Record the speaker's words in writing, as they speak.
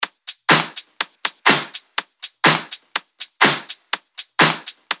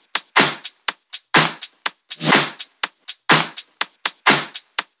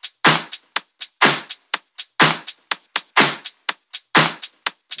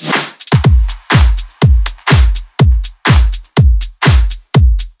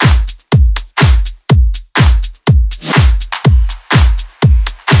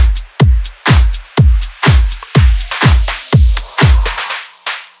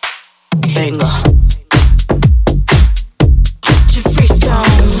Banger. Get your freak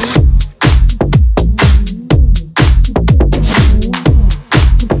on.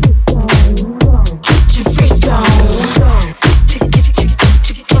 Get your freak on. Get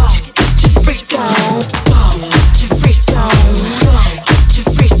your freak on. Get your freak on. Get your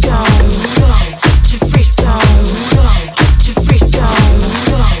freak on. Get your freak on. Get your freak on.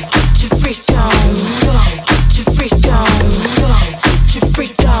 Get your freak on. Get your freak on. Get your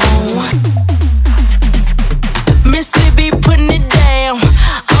freak on. Mississippi putting it down.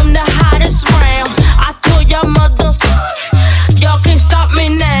 I'm the hottest round. I told y'all mother, y'all can't stop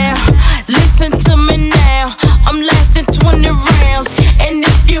me now. Listen to me now. I'm lasting 20 rounds. And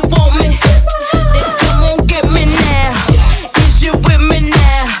if you want me, then come on get me now. Is you with me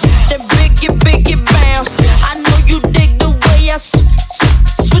now? The biggie bounce. I know you dig the way I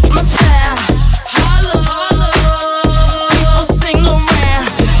switch my style. Holla, holla. People sing around.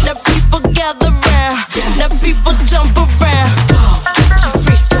 Now people gather round. Now people jump around. Get your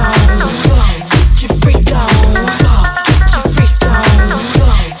freak on. Get your freak on. Get your freak on.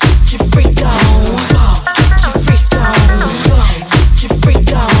 Get your freak on. Get your freak on.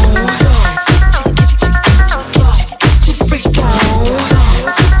 Get your freak on. Get your freak on.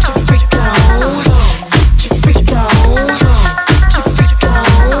 Get your freak on. Get your freak on.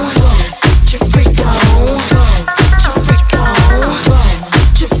 Get your freak on. Get your freak on.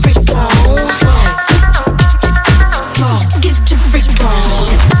 Get your freak on. Get your freak on. Get your freak on.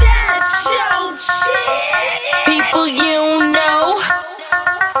 Is that your shit? People you know.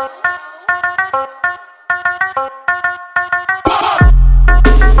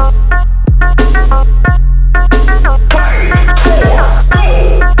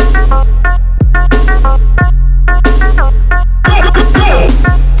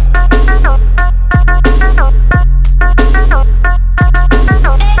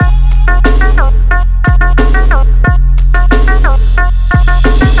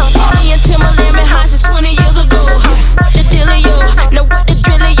 Me and Timberland been high since 20 years ago. What the dealio? Now what the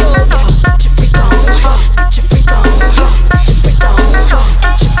drillio? Get your freak on. Get your freak on. Get your freak on.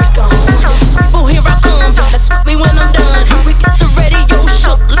 Get your freak on. Oh, here I come. That's with me when I'm done. We got the radio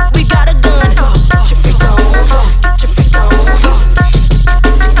shook like we got a gun. Get your freak on. Get your freak on.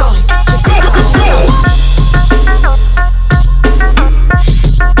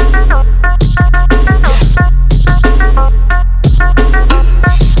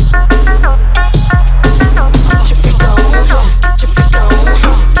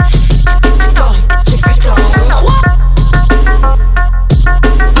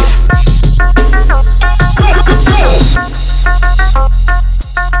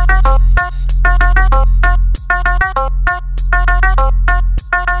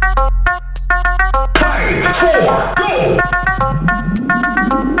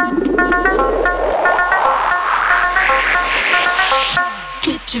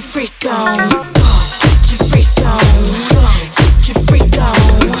 Get your freak on. Get your freak on. Get your freak on.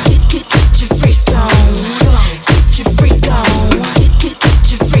 Get your freak on. Get your freak on. Get your freak on. Get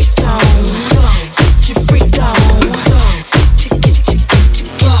your freak on. Get your freak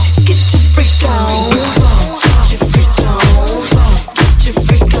on. Get your freak on. Get your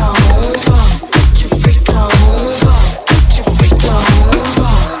freak on. Get your freak on. Get your freak on. Get your freak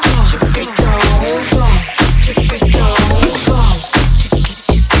on. Get your freak on.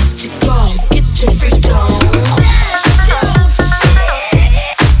 Get your freak on. Get your freak on.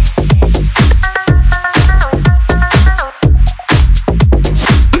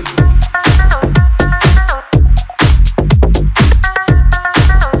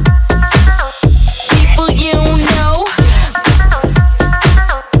 People you know.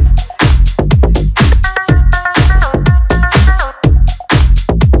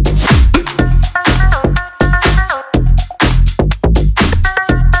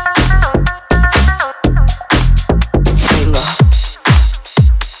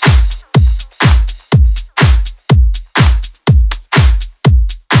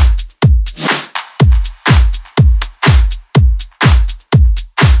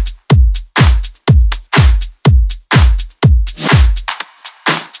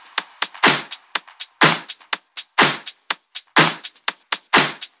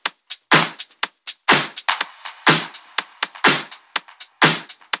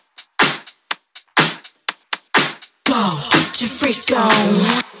 Go, get your freak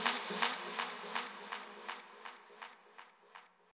on.